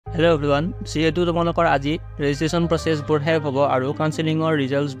Hello everyone, যিহেতু তোমালোকৰ আজি ৰেজিষ্ট্ৰেচন প্ৰচেছবোৰ শেষ হ'ব আৰু কাউন্সেলিঙৰ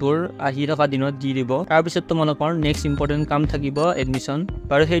ৰিজাল্টছবোৰ আহি থকা দিনত দি দিব। তাৰ পিছত তোমালোকৰ নেক্সট ইম্পৰ্টেণ্ট কাম থাকিব এডমিশ্যন।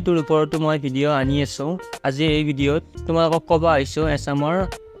 বাৰু সেইটোৰ ওপৰতো মই ভিডিঅ' আনি আছোঁ। আজি এই ভিডিঅ'ত তোমালোকক ক'ব আহিছোঁ এছামৰ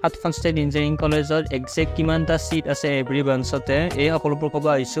Assam State Engineering COLLEGES exact কিমানটা সিট আছে এভৰি ব্ৰাঞ্চতে এই সকলোবোৰ ক'ব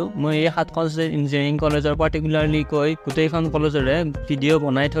আহিছোঁ। মই এই Assam State Engineering COLLEGES particularly কৈ গোটেইখন কলেজৰে ভিডিঅ'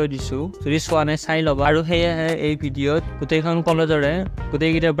 বনাই থৈ দিছোঁ। যদি চোৱা নাই চাই ল'বা। আৰু সেয়েহে এই ভিডিঅ'ত গোটেইখন কলেজৰে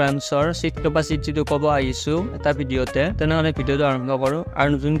গোটেইকেইটা ব্ৰাঞ্চৰ সিট কেপাচিটিটো ক'ব আহিছোঁ এটা ভিডিঅ'তে। তেনেহ'লে ভিডিঅ'টো আৰম্ভ কৰোঁ। আৰু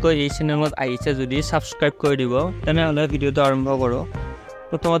নতুনকৈ এই চেনেলত আহিছে যদি ছাবস্ক্ৰাইব কৰি দিব। তেনেহ'লে ভিডিঅ'টো আৰম্ভ কৰোঁ।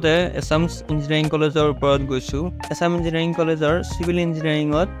 প্ৰথমতে Assam ইঞ্জিনিয়াৰিং কলেজৰ ওপৰত গৈছোঁ। Assam ইঞ্জিনিয়াৰিং কলেজৰ civil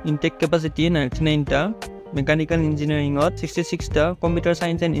ইঞ্জিনিয়াৰিঙত intact capacity 99টা, mechanical ইঞ্জিনিয়াৰিঙত 66টা, computer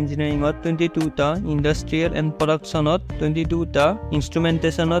science and ইঞ্জিনিয়াৰিঙত 22টা, industrial and প্ৰডাকশ্যনত 22টা,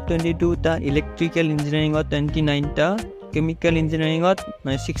 ইনষ্ট্ৰুমেণ্টেশ্যনত 22টা, electrical ইঞ্জিনিয়াৰিঙত 29টা, chemical ইঞ্জিনিয়াৰিঙত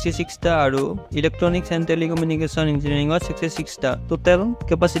 66টা আৰু electronics and telecommunication ইঞ্জিনিয়াৰিঙত 66টা। Total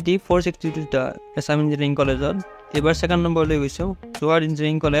capacity 462টা Assam engineering কলেজত। এবাৰ ছেকেণ্ড নম্বৰলৈ গৈছোঁ। Jorhat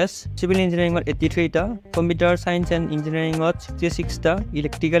engineering college civil ইঞ্জিনিয়াৰিঙত 83টা, computer science and ইঞ্জিনিয়াৰিঙত 66টা,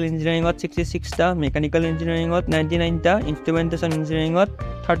 electrical ইঞ্জিনিয়াৰিঙত 66টা, mechanical ইঞ্জিনিয়াৰিঙত 99টা, ইনষ্ট্ৰুমেণ্টেশ্যন ইঞ্জিনিয়াৰিঙত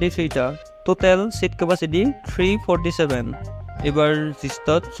 33টা। Total seat capacity 347। এবাৰ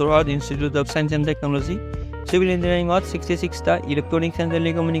জিষ্টত Jorhat institute of science and technology civil ইঞ্জিনিয়াৰিঙত 66টা, electronics and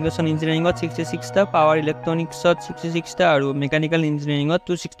telecommunication ইঞ্জিনিয়াৰিঙত 66টা, power ইলেক্ট্ৰনিক্সত 66টা আৰু mechanical ইঞ্জিনিয়াৰিঙত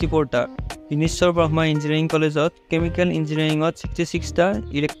 264টা। Bineswar Brahma engineering কলেজত chemical ইঞ্জিনিয়াৰিঙত 66টা,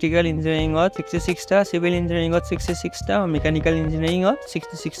 electrical ইঞ্জিনিয়াৰিঙত 66টা, civil ইঞ্জিনিয়াৰিঙত 66টা, mechanical ইঞ্জিনিয়াৰিঙত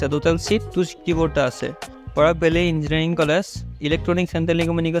 66টা। Total seat 264টা আছে। পৰাগ valley engineering college electronics and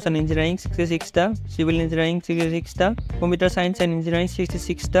telecommunication engineering 66টা, civil engineering 66টা, computer science and engineering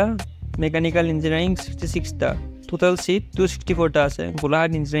 66টা, mechanical engineering 66টা। Total seat 264টা আছে।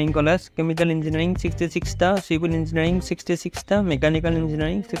 Golaghat engineering college chemical engineering 66টা, civil engineering 66টা, mechanical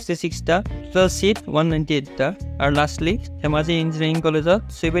engineering 66টা। Total seat 198টা। আৰু lastly Dhemaji engineering কলেজত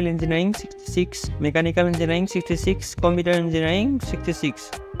civil engineering 66, mechanical engineering 66, computer engineering 66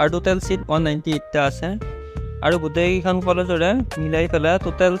 আৰু total seat 198টা আছে। আৰু গোটেইকেইখন কলেজৰে মিলাই পেলাই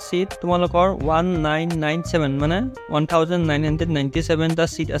total seat তোমালোকৰ 1997 মানে 1997টা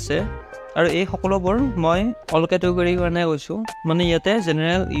চিট আছে। আৰু এই সকলোবোৰ মই অল কেটেগৰীৰ কাৰণে কৈছোঁ। মানে ইয়াতে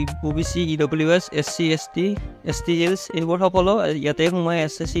general, OBC, EWS, SC, ST, STLs এইবোৰ সকলো ইয়াতে সোমাই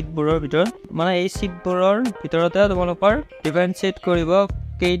আছে চিটবোৰৰ ভিতৰত। মানে এই চিটবোৰৰ ভিতৰতে তোমালোকৰ ডিফাৰেঞ্চিয়েট কৰিব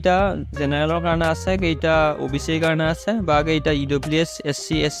কেইটা জেনেৰেলৰ কাৰণে আছে, কেইটা OBCৰ কাৰণে আছে বা কেইটা EWS, SC,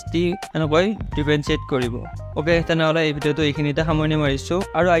 ST এনেকৈ ডিফাৰেঞ্চিয়েট কৰিব। অ'কে, তেনেহ'লে এই ভিডিঅ'টো এইখিনিতে সামৰণি মাৰিছোঁ।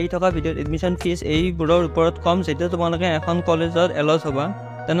 আৰু আহি থকা ভিডিঅ'ত এডমিশ্যন ফিজ এইবোৰৰ ওপৰত কম যেতিয়া তোমালোকে এখন কলেজত এল'ট হ'বা।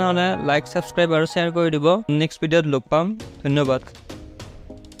 তেনেহ'লে লাইক, ছাবস্ক্ৰাইব আৰু শ্বেয়াৰ কৰি দিব। নেক্সট ভিডিঅ'ত লগ পাম। ধন্যবাদ।